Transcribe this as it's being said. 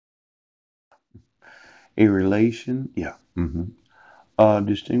A relation, yeah.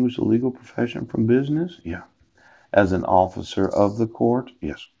 Distinguish the legal profession from business, yeah. As an officer of the court,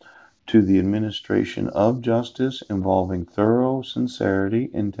 yes. To the administration of justice involving thorough sincerity,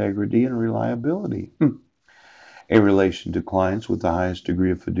 integrity, and reliability. A relation to clients with the highest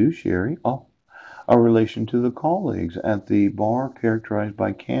degree of fiduciary. Oh, a relation to the colleagues at the bar characterized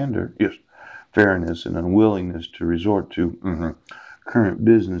by candor, yes, fairness, and unwillingness to resort to current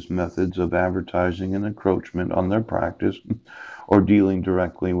business methods of advertising and encroachment on their practice or dealing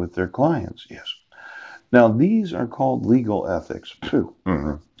directly with their clients, yes. Now, these are called legal ethics. Phew.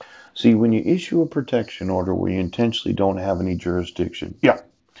 See, when you issue a protection order where you intentionally don't have any jurisdiction, yeah,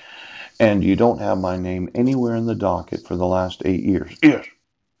 and you don't have my name anywhere in the docket for the last 8 years, yes,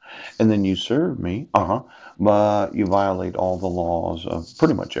 and then you serve me, but you violate all the laws of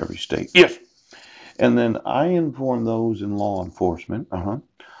pretty much every state, yes, and then I inform those in law enforcement,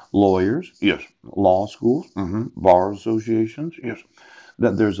 lawyers, yes, law schools, bar associations, yes,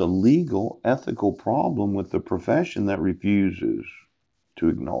 that there's a legal, ethical problem with the profession that refuses to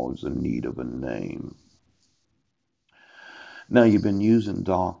acknowledge the need of a name. Now, you've been using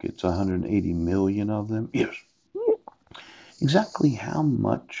dockets, 180 million of them. Yes. Exactly how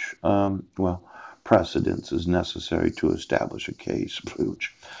much, precedence is necessary to establish a case,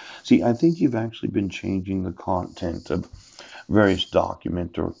 Pooch? See, I think you've actually been changing the content of various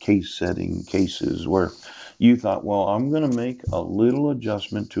document or case setting cases where you thought, well, I'm going to make a little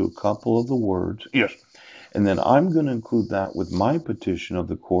adjustment to a couple of the words. Yes. And then I'm going to include that with my petition of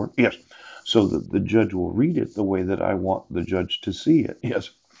the court. Yes. So that the judge will read it the way that I want the judge to see it. Yes.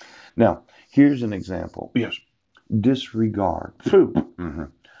 Now, here's an example. Yes. Disregard. Phew.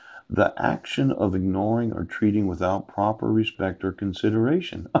 The action of ignoring or treating without proper respect or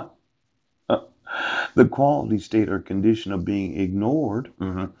consideration. The quality, state, or condition of being ignored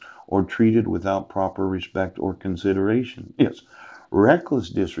or treated without proper respect or consideration. Yes. Reckless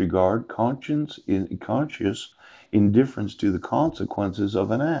disregard, conscious indifference to the consequences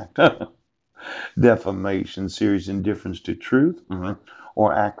of an act. Defamation, serious indifference to truth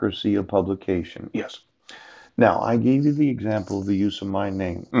or accuracy of publication. Yes. Now, I gave you the example of the use of my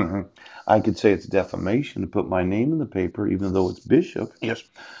name. I could say it's defamation to put my name in the paper, even though it's Bishop, yes,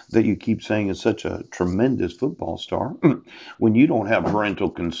 that you keep saying is such a tremendous football star, when you don't have parental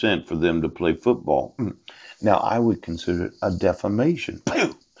consent for them to play football. Now, I would consider it a defamation.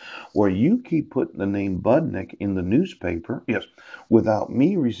 Where you keep putting the name Budnick in the newspaper, yes, without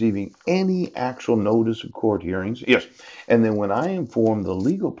me receiving any actual notice of court hearings, yes, and then when I inform the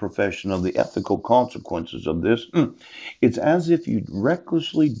legal profession of the ethical consequences of this, it's as if you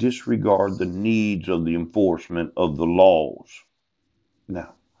recklessly disregard the needs of the enforcement of the laws.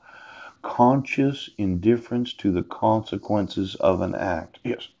 Now, conscious indifference to the consequences of an act,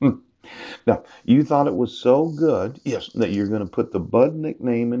 yes. Now, you thought it was so good, yes, that you're going to put the Bud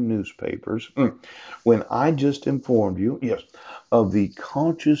nickname in newspapers when I just informed you, yes, of the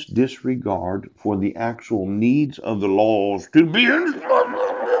conscious disregard for the actual needs of the laws to be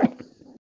enforced.